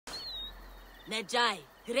Medjay,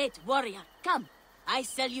 great warrior, come. I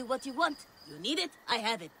sell you what you want. You need it, I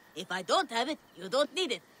have it. If I don't have it, you don't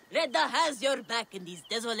need it. Redda has your back in these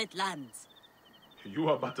desolate lands. You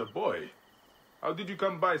are but a boy. How did you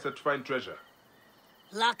come by such fine treasure?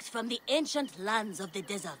 Plucked from the ancient lands of the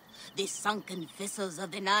desert, the sunken vessels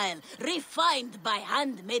of the Nile, refined by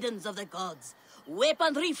handmaidens of the gods.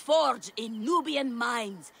 Weaponry forged in Nubian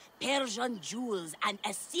mines, Persian jewels, and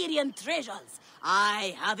Assyrian treasures.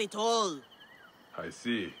 I have it all. I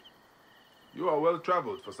see. You are well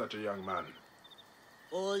traveled for such a young man.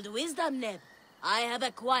 Old wisdom, Neb. I have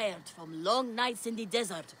acquired from long nights in the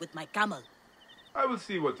desert with my camel. I will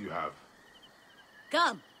see what you have.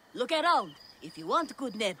 Come, look around. If you want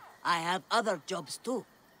good Neb, I have other jobs too.